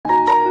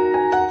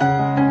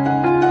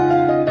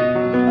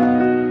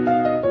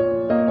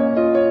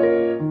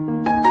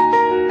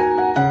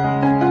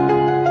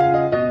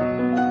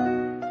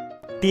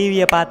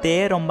தம்பியை பார்த்தே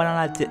ரொம்ப நாள்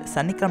ஆச்சு.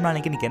 சனிக்கிழமை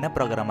நாளைக்கு இன்னைக்கு என்ன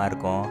ப்ரோக்ராமா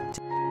இருக்கும்?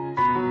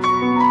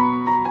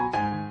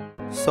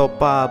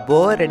 சோப்பா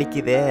போர்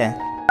அடிக்குதே.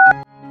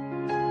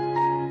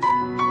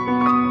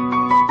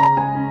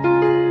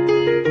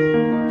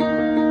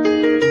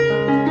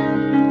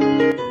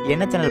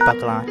 என்ன சேனல்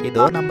பார்க்கலாம்?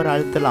 ஏதோ நம்பர்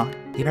அழுத்தலாம்.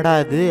 என்னடா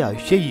இது?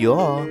 ஐயோ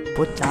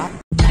போச்சா?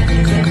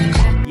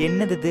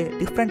 என்னது இது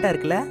டிஃப்ரெண்டா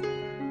இருக்குல்ல?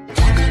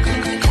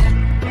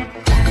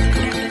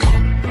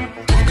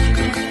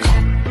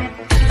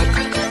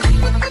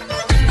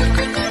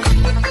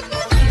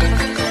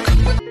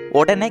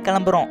 உடனே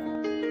கிளம்புறோம்.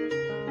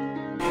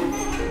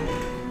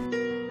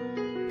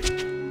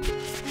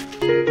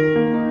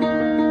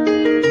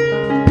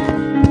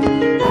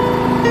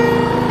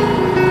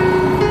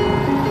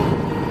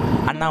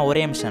 அண்ணா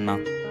ஒரே நிமிஷம் அண்ணா.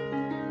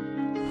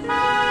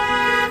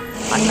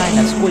 அண்ணா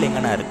இந்த ஸ்கூல்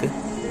எங்கண்ணா இருக்கு?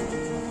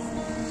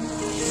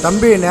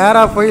 தம்பி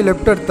நேரா போய்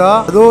லெஃப்ட் எடுத்தா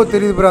அதோ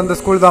தெரியுது ப்ரோ, அந்த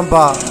ஸ்கூல்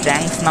தான்ப்பா.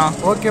 தேங்க்ஸ்ண்ணா.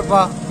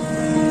 ஓகேப்பா.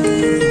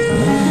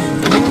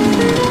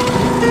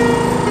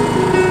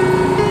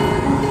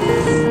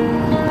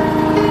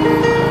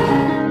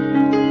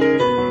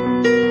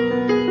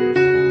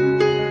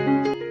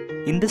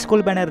 இந்த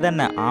ஸ்கூல் பேனர்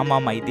தானே?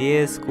 ஆமாம் இதே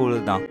ஸ்கூல்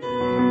தான்.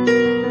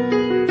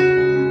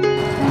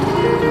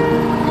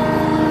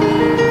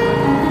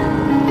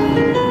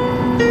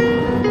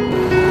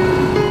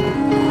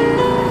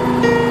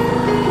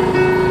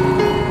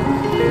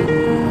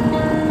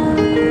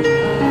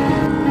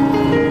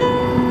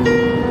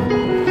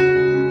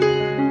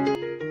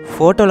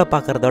 ஃபோட்டோவில்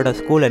பார்க்குறதோட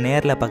ஸ்கூலில்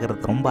நேரில்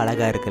பார்க்குறது ரொம்ப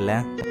அழகாக இருக்குல்ல?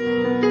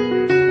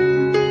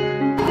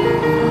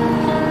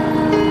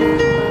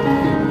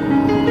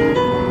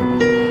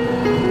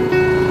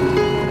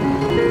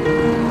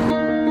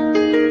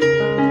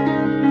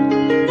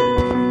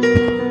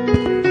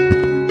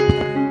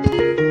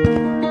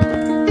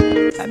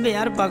 தம்பி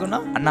யார்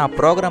பார்க்கணும்? அண்ணா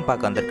ப்ரோக்ராம்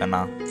பார்க்க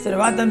வந்திருக்கண்ணா. சரி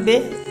வா தம்பி.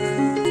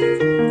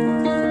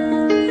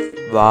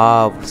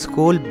 வாவ்,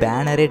 ஸ்கூல்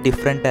பேனரே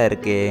டிஃப்ரெண்ட்டாக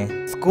இருக்கு.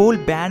 ஸ்கூல்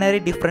பேனரே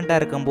டிஃப்ரெண்ட்டாக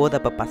இருக்கும்போது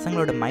அப்போ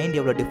பசங்களோட மைண்ட்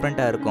எவ்வளோ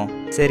டிஃப்ரெண்ட்டாக இருக்கும்.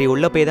 சரி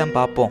உள்ளே போய் தான்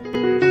பார்ப்போம்.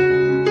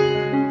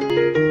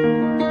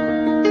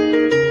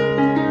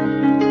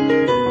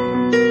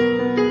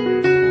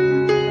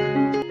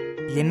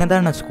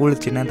 என்னதான் நான்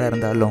ஸ்கூல் சின்னதாக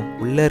இருந்தாலும்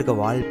உள்ளே இருக்க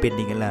வால்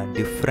பெயிண்டிங் எல்லாம்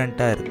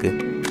டிஃப்ரெண்ட்டாக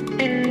இருக்குது.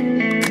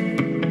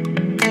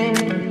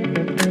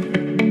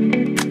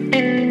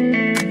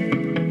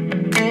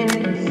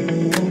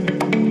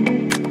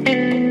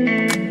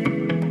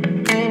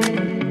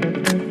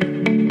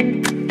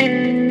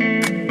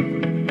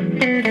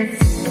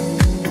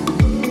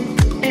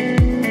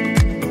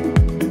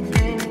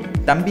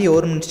 தம்பி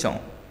ஒரு நிமிஷம்.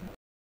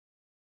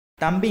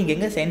 தம்பி இங்க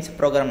எங்க சயின்ஸ்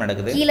ப்ரோக்ராம்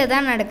நடக்குது? கீழே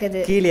தான் நடக்குது.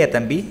 கீழேயா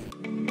தம்பி?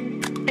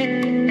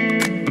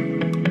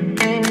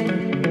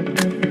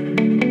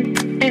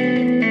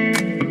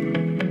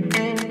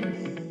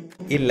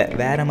 இல்ல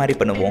வேற மாதிரி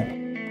பண்ணுவோம்.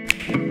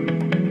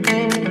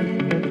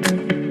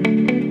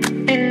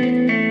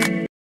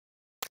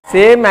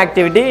 சேம்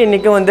ஆக்டிவிட்டி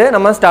இன்னைக்கு வந்து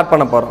நம்ம ஸ்டார்ட்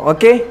பண்ண போறோம்.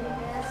 ஓகே,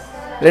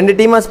 2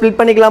 டீமா ஸ்ப்ளிட்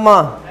பண்ணிக்கலாமா?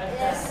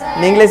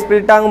 நீங்களே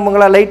ஸ்ப்ளிட் ஆகும்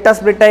உங்களா லைட்டாக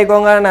ஸ்ப்ளிட்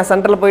ஆகிக்கோங்க. நான்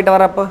சென்டரில் போயிட்டு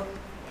வரப்போ.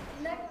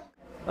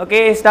 ஓகே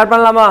ஸ்டார்ட்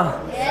பண்ணலாமா?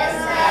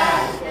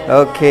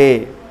 ஓகே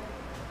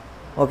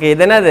ஓகே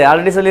இது என்னது?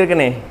 Already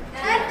சொல்லியிருக்கேனே,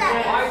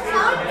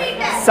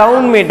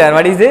 sound metre.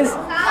 What is this?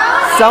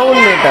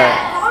 Sound metre.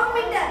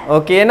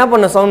 Okay என்ன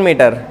பண்ணும் சவுண்ட்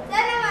மீட்டர்?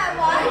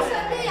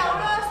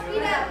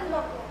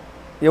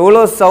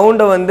 எவ்வளோ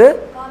சவுண்டை வந்து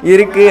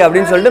இருக்குது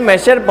அப்படின்னு சொல்லிட்டு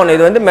மெஷர் பண்ணும்.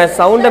 இது வந்து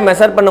சவுண்டை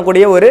மெஷர்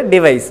பண்ணக்கூடிய ஒரு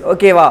டிவைஸ்.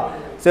 ஓகேவா?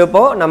 ஸோ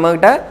இப்போது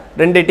நம்மக்கிட்ட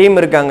 2 டீம்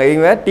இருக்காங்க.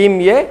 இவங்க team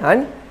A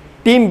and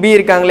team B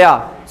இருக்காங்க இல்லையா?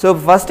 ஸோ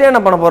ஃபஸ்ட்டு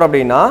என்ன பண்ண போகிறோம்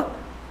அப்படின்னா,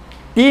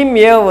 டீம்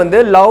ஏ வந்து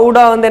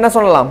லவுடாக வந்து என்ன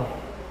சொல்லலாம்?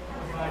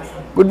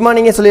 குட்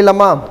மார்னிங்கே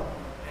சொல்லிடலாமா?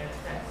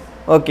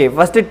 ஓகே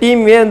ஃபஸ்ட்டு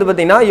டீம் ஏ வந்து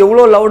பார்த்திங்கன்னா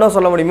எவ்வளோ லவுடாக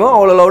சொல்ல முடியுமோ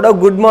அவ்வளோ லவுடாக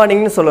குட்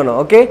மார்னிங்னு சொல்லணும்.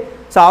 ஓகே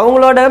ஸோ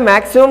அவங்களோட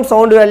மேக்ஸிமம்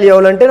சவுண்ட் வேல்யூ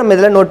எவ்வளோன்ட்டு நம்ம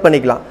இதில் நோட்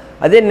பண்ணிக்கலாம்.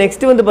 அதே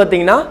நெக்ஸ்ட்டு வந்து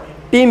பார்த்திங்கன்னா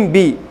டீம்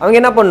பி அவங்க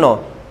என்ன பண்ணணும்?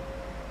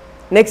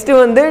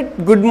 நெக்ஸ்ட்டு வந்து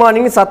குட்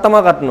மார்னிங்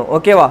சத்தமாக கட்டணும்.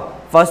 ஓகேவா?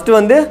 ஃபஸ்ட்டு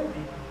வந்து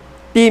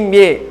டீம்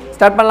ஏ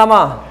ஸ்டார்ட்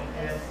பண்ணலாமா?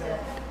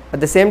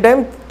 At the same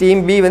time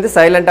team B வந்து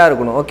சைலண்ட்டாக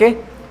இருக்கணும். ஓகே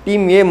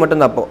டீம் ஏ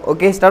மட்டும் தான் அப்போ.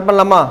 ஓகே ஸ்டார்ட்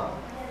பண்ணலாமா?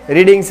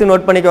 ரீடிங்ஸு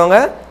நோட் பண்ணிக்கோங்க.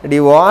 ரெடி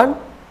 1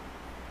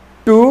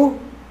 2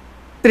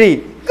 3.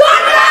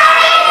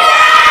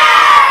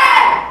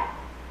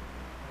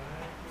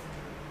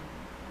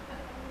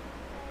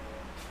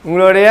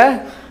 உங்களுடைய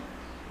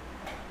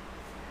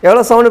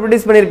எவ்வளோ சவுண்டு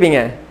ப்ரொடியூஸ் பண்ணியிருப்பீங்க?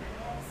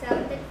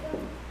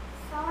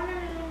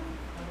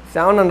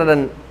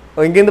 700.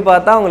 இங்கேருந்து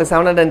பார்த்தா உங்களுக்கு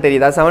 700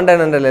 தெரியுதா?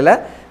 700 இல்லை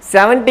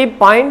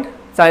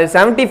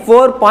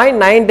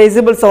 74.9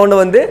 டெசிபிள் சவுண்டு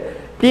வந்து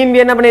டீம்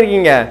என்ன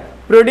பண்ணியிருக்கீங்க?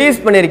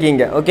 ப்ரொடியூஸ்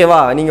பண்ணியிருக்கீங்க. ஓகேவா?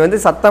 நீங்கள் வந்து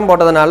சத்தம்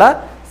போட்டதுனால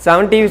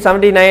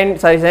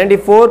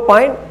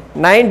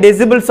 74.9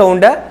 டெசிபிள்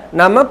சவுண்டை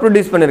நம்ம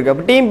ப்ரொடியூஸ் பண்ணியிருக்கோம்.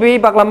 இப்போ டீம் பி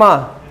பார்க்கலாமா?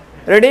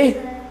 ரெடி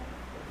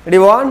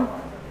 1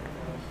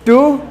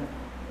 2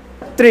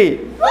 3.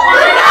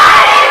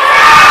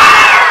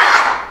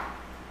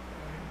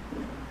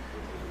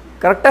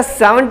 கரெக்டாக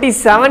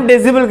 77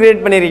 டெசிபிள்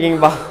கிரியேட்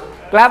பண்ணியிருக்கீங்கப்பா.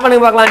 கிளாப்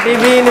பண்ணுங்க பார்க்கலாம்.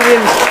 டிவி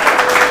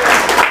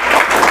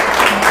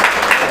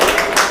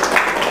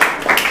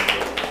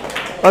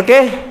ஓகே,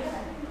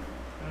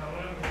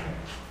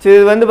 இது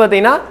வந்து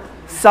பார்த்தீங்கன்னா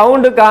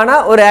சவுண்டுக்கான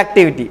ஒரு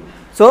ஆக்டிவிட்டி.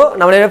 ஸோ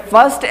நம்மளுடைய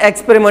ஃபர்ஸ்ட்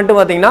எக்ஸ்பெரிமெண்ட்டு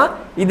பார்த்தீங்கன்னா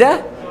இதை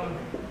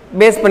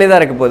பேஸ் பண்ணி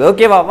தான் இருக்க போகுது.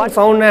 ஓகேவா?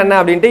 சவுண்ட் என்ன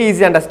அப்படின்ட்டு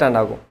ஈஸியாக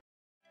அண்டர்ஸ்டாண்ட் ஆகும்.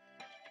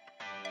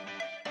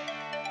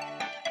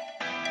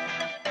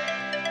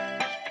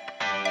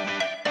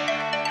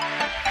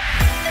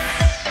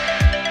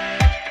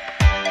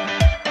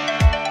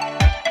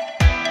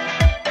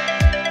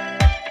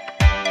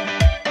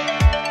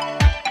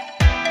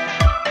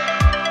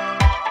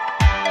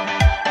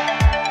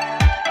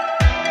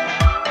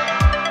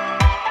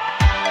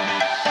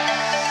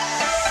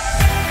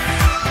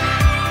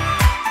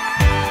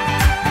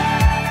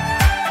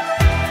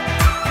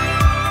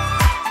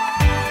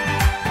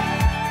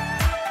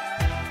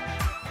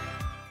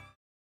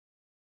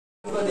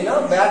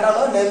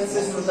 பேட்டால நெர்வ்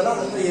சிஸ்டம்ல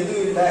அந்த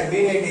எதுவும் இல்ல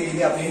கிரீன் லைட்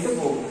எரியுது அப்படினு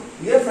போகும்.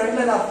 இதே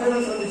ஃப்ரண்ட்ல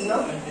அப்டர்னல்ஸ் வந்துச்சுனா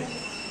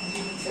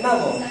என்ன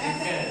ஆகும்?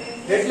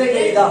 Red light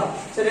எரியுதா?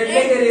 So red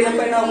light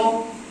எரியறப்ப என்ன ஆகும்?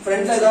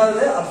 ஃப்ரண்ட்ல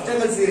ஏதாவது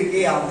அப்டர்னல்ஸ்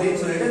இருக்கு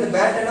அப்படினு சொல்லிட்டு இந்த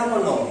பேட் என்ன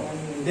பண்ணும்?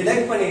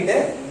 டிடெக்ட் பண்ணிட்டு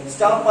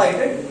ஸ்டாப்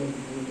ஆயிட்டு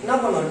என்ன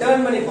பண்ணும்?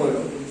 டர்ன் பண்ணி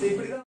போயிடும். சோ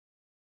இப்படி தான்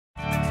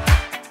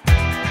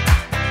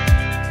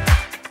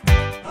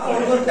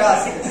ஒரு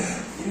டாஸ்க்.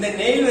 இந்த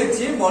நெயில்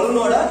வச்சு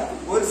பலூனோட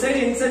ஒரு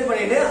சைடு இன்சர்ட்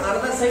பண்ணிட்டு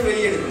அனதர் சைடு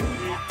வெளிய எடுக்கணும்.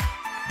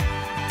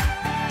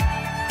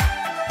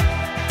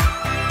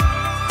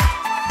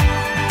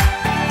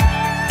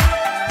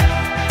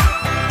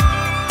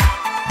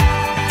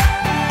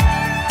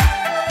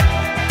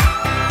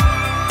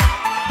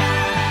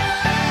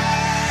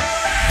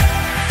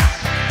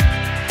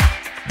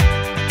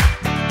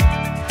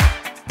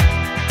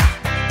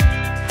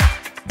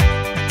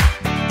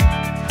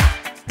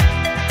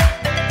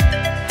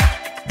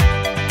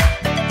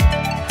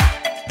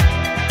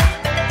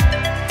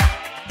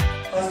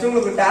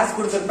 உங்களுக்கு டாஸ்க்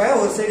கொடுத்திருப்பேன்,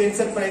 ஒரு சைடு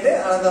இன்சர்ட் பண்ணிட்டு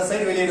அந்த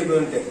சைடு வெளிய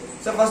எடுக்கணும்னு.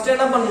 சோ ஃபர்ஸ்ட்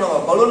என்ன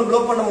பண்ணனும்? பலூன் ப்ளோ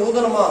பண்ண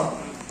ஊதணுமா?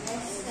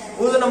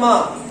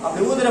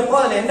 அப்படி ஊதுறப்போ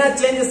அதுல என்ன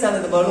சேஞ்சஸ்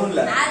ஆனது?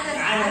 பலூன்ல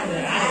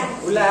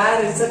உள்ள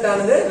ஏர் இன்சர்ட்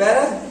ஆனது. வேற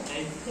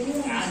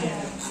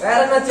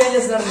என்ன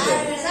சேஞ்சஸ் நடந்தது?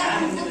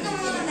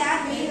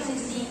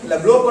 இல்ல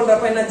ப்ளோ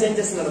பண்றப்ப என்ன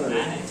சேஞ்சஸ்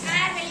நடந்தது?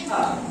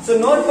 சோ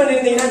நோட்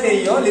பண்ணிருந்தீங்கன்னா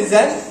தெரியும்.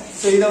 லிசன்.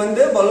 சோ இத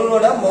வந்து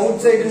பலூனோட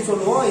மவுத் சைடுன்னு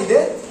சொல்லுவோம், இது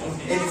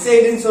ஹெட்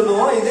சைடுன்னு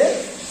சொல்லுவோம், இது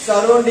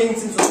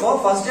சரௌண்டிங்ஸ் சொல்லுவோம்.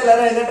 ஃபர்ஸ்ட்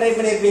எல்லாரும் என்ன ட்ரை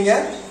பண்ணிருப்பீங்க?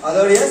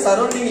 அதோட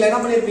சரௌண்டிங்ல என்ன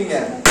பண்ணிருப்பீங்க?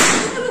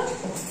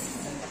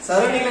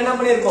 சரௌண்டிங்ல என்ன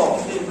பண்ணிருப்போம்?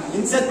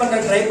 இன்சர்ட் பண்ண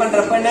ட்ரை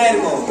பண்றப்ப என்ன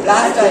இருக்கும்?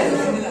 பிளாஸ்ட்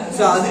ஆயிருக்கும்.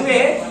 சோ அதுவே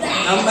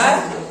நம்ம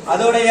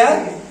அதோட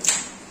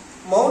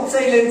மவுத்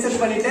சைடுல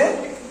இன்சர்ட் பண்ணிட்டு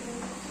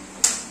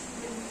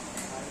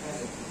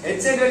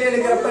ஹெட் சைடு வெளிய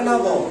எடுக்கறப்ப என்ன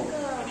ஆகும்?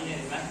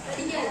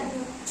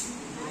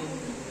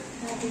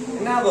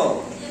 என்ன ஆகும்?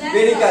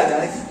 வெடிக்காது.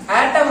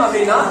 ஆட்டம்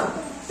அப்படினா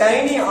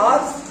tiny or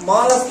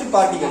smallest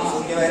particles.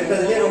 ஓகேவா?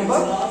 இருக்கிறதுல ரொம்ப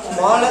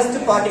smallest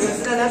particles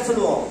என்ன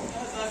சொல்லுவோம்?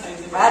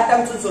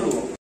 atoms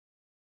சொல்லுவோம்.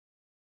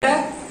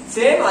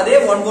 சேம் அதே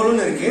ஒன்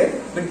பலூன் இருக்கு,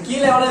 பட்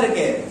கீழ எவ்வளவு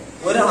இருக்கு?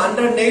 ஒரு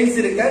 100 nails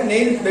இருக்கு,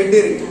 nail bed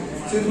இருக்கு.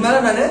 சோ இது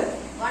மேல நானு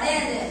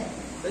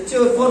வெச்சு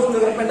ஒரு ஃபோர்ஸ்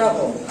கொடுக்கறப்ப என்ன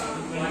ஆகும்?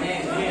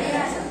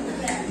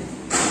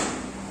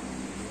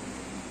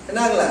 என்ன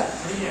ஆகல?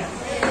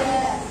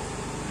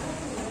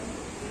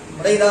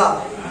 உடையுதா?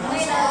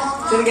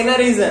 இதுக்கு என்ன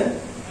ரீசன்?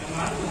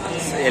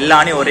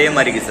 எல்லாமே ஒரே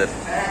மாதிரி இருக்கு சார்.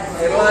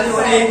 எல்லாமே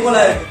ஒரே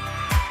ஈக்குவலா இருக்கு.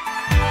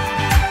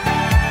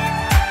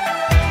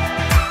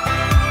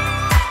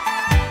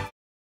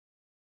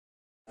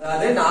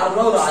 அது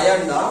நார்மலா ஒரு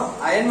அயன் தான்.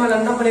 அயன் மேல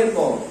என்ன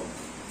பண்ணிருப்போம்?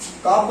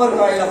 காப்பர்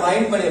காயில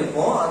வைண்ட்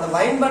பண்ணிருப்போம். அந்த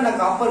வைண்ட் பண்ண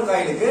காப்பர்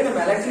காயிலுக்கு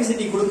நம்ம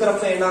எலக்ட்ரிசிட்டி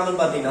கொடுக்கறப்ப என்ன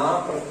ஆகும் பாத்தீங்கன்னா,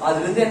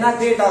 அதுல இருந்து என்ன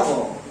கிரியேட்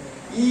ஆகும்?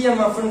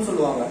 EMF ன்னு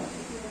சொல்லுவாங்க.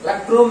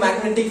 எலக்ட்ரோ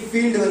மேக்னெட்டிக்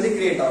ஃபீல்ட் வந்து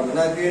கிரியேட் ஆகும்.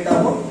 என்ன கிரியேட்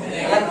ஆகும்?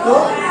 Electro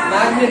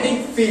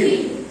magnetic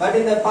field. பட்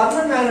இந்த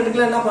பர்மனன்ட்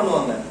மேக்னெட்டிக்ல என்ன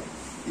பண்ணுவாங்க?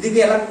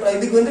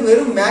 இதுக்கு வந்து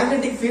வெறும்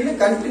மேக்னெட்டிக்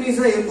ஃபீல்ட்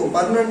கண்டினியூஸா இருக்கும்,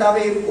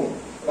 பர்மனன்ட்டாவே இருக்கும்.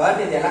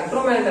 பட் இந்த எலக்ட்ரோ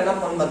மேக்னெட் என்ன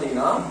பண்ணு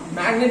பாத்தீங்கன்னா,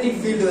 மேக்னெட்டிக்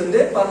ஃபீல்ட் வந்து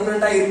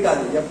பர்மனன்ட்டா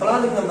இருக்காது. எப்பலாம்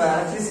அதுக்கு நம்ம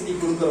எலக்ட்ரிசிட்டி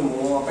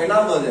கொடுக்கறோமோ அப்ப என்ன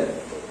ஆகுது?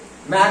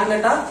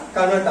 மேக்னெட்டா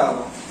கன்வெர்ட்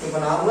ஆகும். இப்ப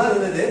நார்மலா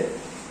இருந்தது.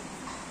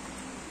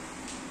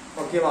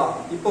 ஓகேவா?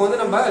 இப்போ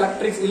வந்து நம்ம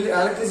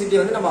எலக்ட்ரிசிட்டி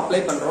வந்து நம்ம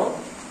அப்ளை பண்றோம்.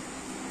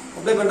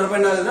 அப்ளை பண்றப்ப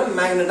என்ன ஆகுதுன்னா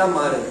மேக்னெட்டா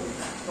மாறுது.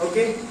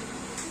 ஓகே,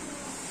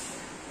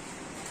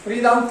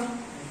 புரியுதா?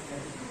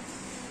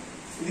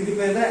 இதுக்கு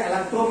பேர் தான்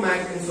எலக்ட்ரோ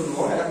மேக்னெட்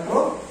சொல்லுவோம்.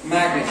 Electro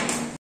magnet.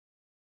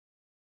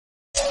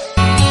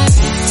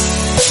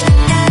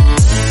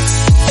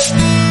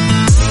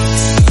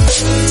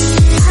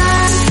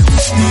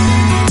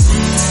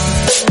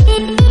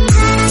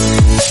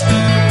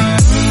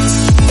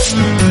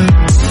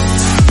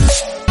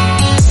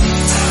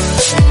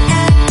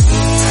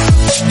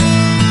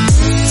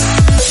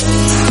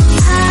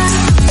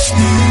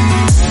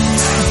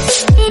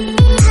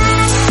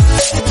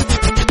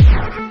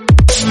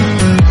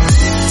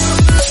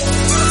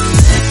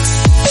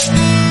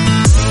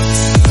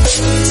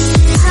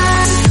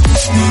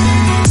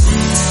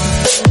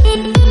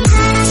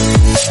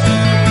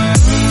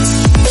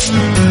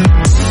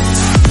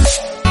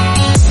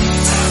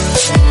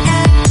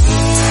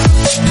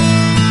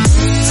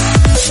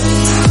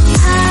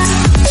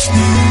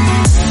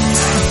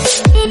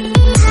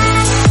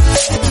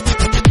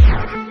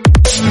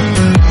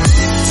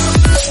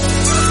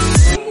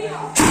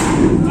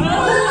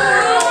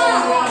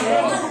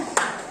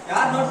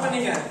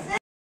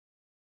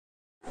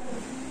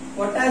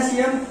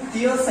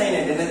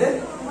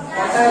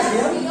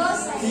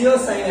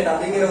 தியோசைனேட்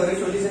அப்படிங்கிற ஒரு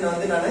சொல்யூஷனை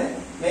வந்து நான்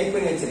மேக்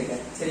பண்ணி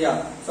வச்சிருக்கேன். சரியா?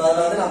 சோ அத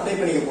வந்து நான் அப்ளை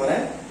பண்ணிக்க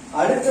போறேன்.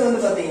 அடுத்து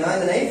வந்து பாத்தீங்கன்னா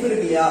இந்த நைஃப்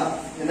இருக்கு இல்லையா,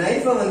 இந்த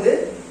நைஃபை வந்து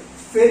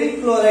ஃபெரிக்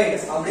குளோரைடு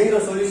அப்படிங்கிற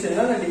ஒரு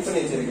சொல்யூஷன்ல நான் டிப்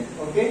பண்ணி வச்சிருக்கேன்.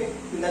 ஓகே,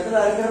 இந்த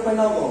இடத்துல இருக்கிறப்ப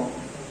என்ன ஆகும்?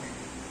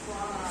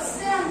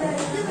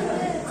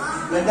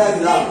 ரெட்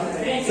ஆகுதா?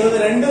 சோ இது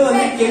ரெண்டும்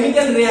வந்து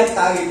கெமிக்கல்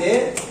ரியாக்ட் ஆகிட்டு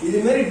இது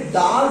மாதிரி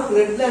டார்க்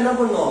ரெட்ல என்ன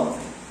பண்ணும்?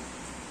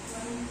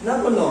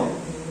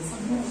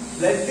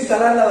 ரெட்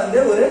கலர்ல வந்து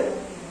ஒரு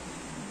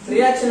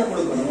ரியாக்ஷனை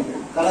கொடுக்கணும்.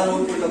 கலர்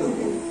அவுட்புட்ல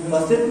கொடுக்கும்.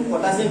 ஃபர்ஸ்ட்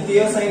பொட்டாசியம்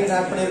தியோசைனேட்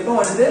ஆட் பண்ணிருக்கோம்,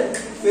 அடுத்து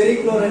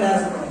ஃபெரிக் குளோரைடு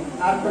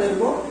ஆட்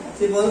பண்ணிருக்கோம்.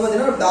 இப்போ வந்து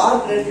பாத்தீங்கன்னா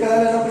டார்க் ரெட்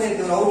கலர்ல என்ன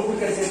பண்ணிருக்கு? ஒரு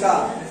அவுட்புட் கிடைச்சிருக்கா?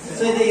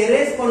 சோ இதை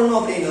எரேஸ் பண்ணனும்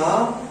அப்படினா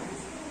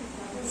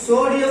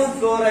சோடியம்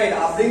குளோரைடு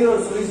அப்படிங்கிற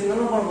ஒரு சொல்யூஷன்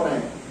என்ன பண்ண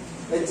போறேன்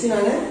வெச்சு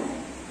நானு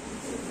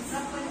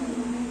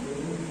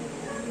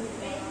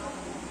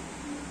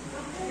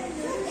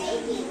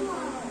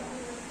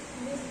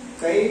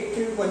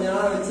கைக்கு கொஞ்ச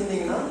நேரம்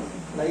வச்சிருந்தீங்கன்னா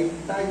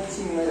லைட்டா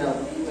இச்சிங் மாதிரி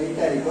ஆகும்.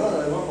 லைட்டா இருக்கும்,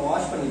 அதெல்லாம்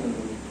வாஷ்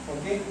பண்ணிக்கணும்.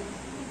 ஓகே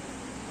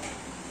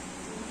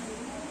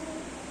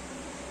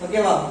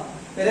ஓகேவா?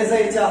 பெருசா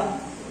ஆயிடுச்சா?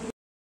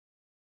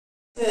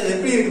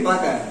 எப்படி இருக்கு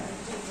பாக்க?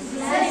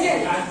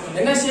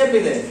 என்ன ஷேப்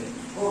இது?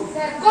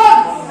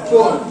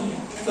 கோன்.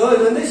 சோ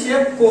இது வந்து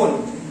ஷேப் கோன்,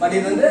 பட்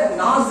இது வந்து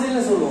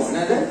நாசில்னு சொல்லுவோம்.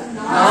 என்னது?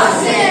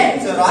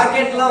 நாசில். சோ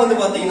ராக்கெட்லாம் வந்து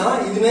பாத்தீங்கன்னா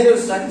இது மாதிரி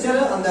ஒரு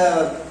ஸ்ட்ரக்சர், அந்த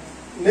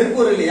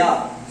நெருப்பு இல்லையா,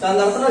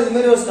 அந்த இடத்துல இது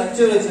மாதிரி ஒரு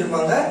ஸ்ட்ரக்சர்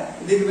வச்சிருப்பாங்க.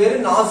 இதுக்கு பேரு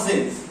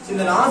நாசில்.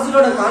 இந்த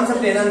நாசிலோட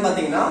கான்செப்ட் என்னன்னு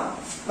பாத்தீங்கன்னா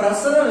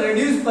பிரஷரை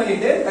ரெடியூஸ்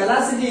பண்ணிட்டு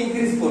வெலாசிட்டி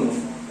இன்க்ரீஸ்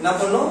பண்ணும். என்ன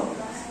பண்ணும்?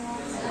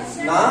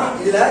 நான்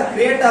இதுல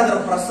கிரியேட் ஆகிற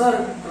பிரஷர்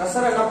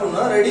என்ன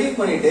பண்ணும்? ரெடியூஸ்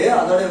பண்ணிட்டு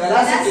அதோட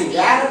வெலாசிட்டி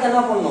வேகத்தை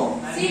என்ன பண்ணும்?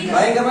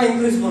 பயங்கரமா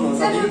இன்க்ரீஸ் பண்ணும்.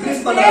 சோ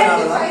இன்க்ரீஸ்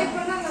பண்றதுனால தான்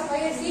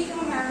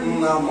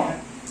ஆமா.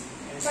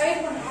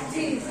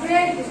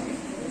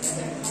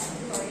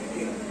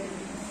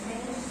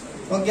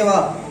 ஓகேவா?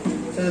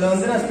 சோ இதுல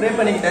வந்து நான் ஸ்ப்ரே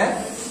பண்ணிட்டேன்.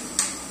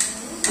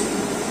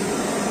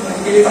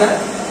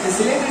 இந்த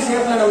சிலிண்டர்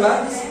ஷேப்ல நம்ம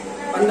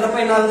பண்றப்ப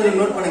என்ன ஆகுது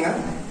நோட் பண்ணுங்க.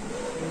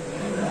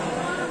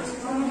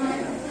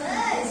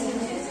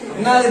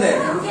 என்ன ஆகுது?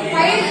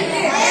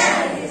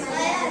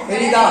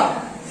 தெரியுதா?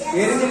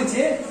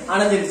 எரிஞ்சிருச்சு,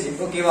 அணைஞ்சிருச்சு.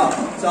 ஓகேவா?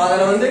 சோ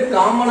அதுல வந்து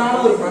காமனான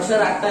ஒரு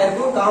பிரஷர் ஆக்ட்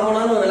ஆயிருக்கும்,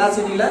 காமனான ஒரு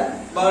வெலாசிட்டில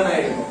பர்ன்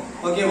ஆயிடும்.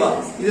 ஓகேவா?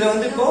 இதுல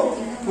வந்து இப்போ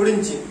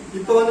முடிஞ்சு.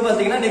 இப்போ வந்து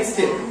பாத்தீங்கன்னா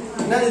நெக்ஸ்ட்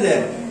என்னது?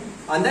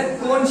 அந்த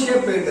கோன்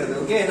ஷேப் இருக்கிறது.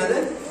 ஓகே, என்னது?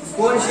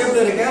 கோன்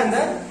ஷேப்ல இருக்க அந்த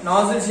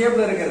நாசில்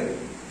ஷேப்ல இருக்கிறது.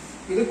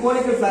 இது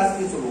கோனிக்கல்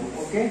ஃபிளாஸ்க்னு சொல்லுவோம்.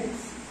 ஓகே,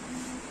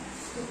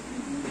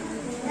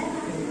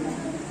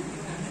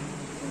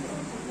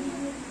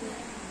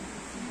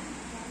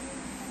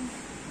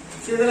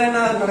 இதுல என்ன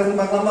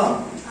நடக்குதுன்னு பார்க்கலாமா?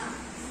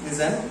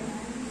 லிசன்.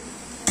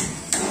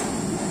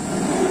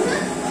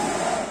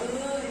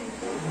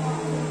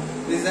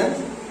 லிசன்.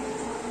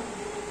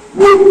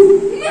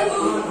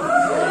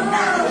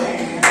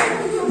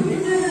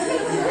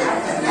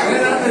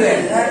 என்ன நடக்குது?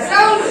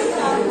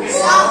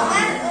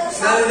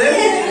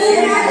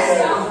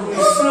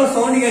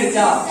 சவுண்டிங்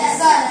அடிச்சா?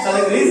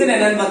 அதுக்கு ரீசன்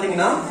என்னன்னு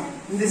பாத்தீங்கன்னா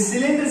இந்த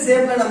சிலிண்டர்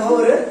ஷேப்ல நம்ம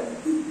ஒரு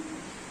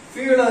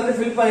ஃபியூல வந்து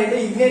ஃபில் பண்ணிட்டு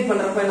இக்னைட்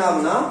பண்றப்ப என்ன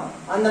ஆகும்னா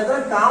அந்த இடத்துல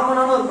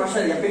காமனான ஒரு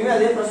பிரஷர், எப்பயுமே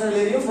அதே பிரஷர்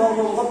ஏரியும்,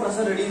 போக போக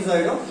பிரஷர் ரெடியூஸ்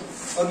ஆயிடும்.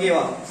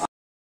 ஓகேவா?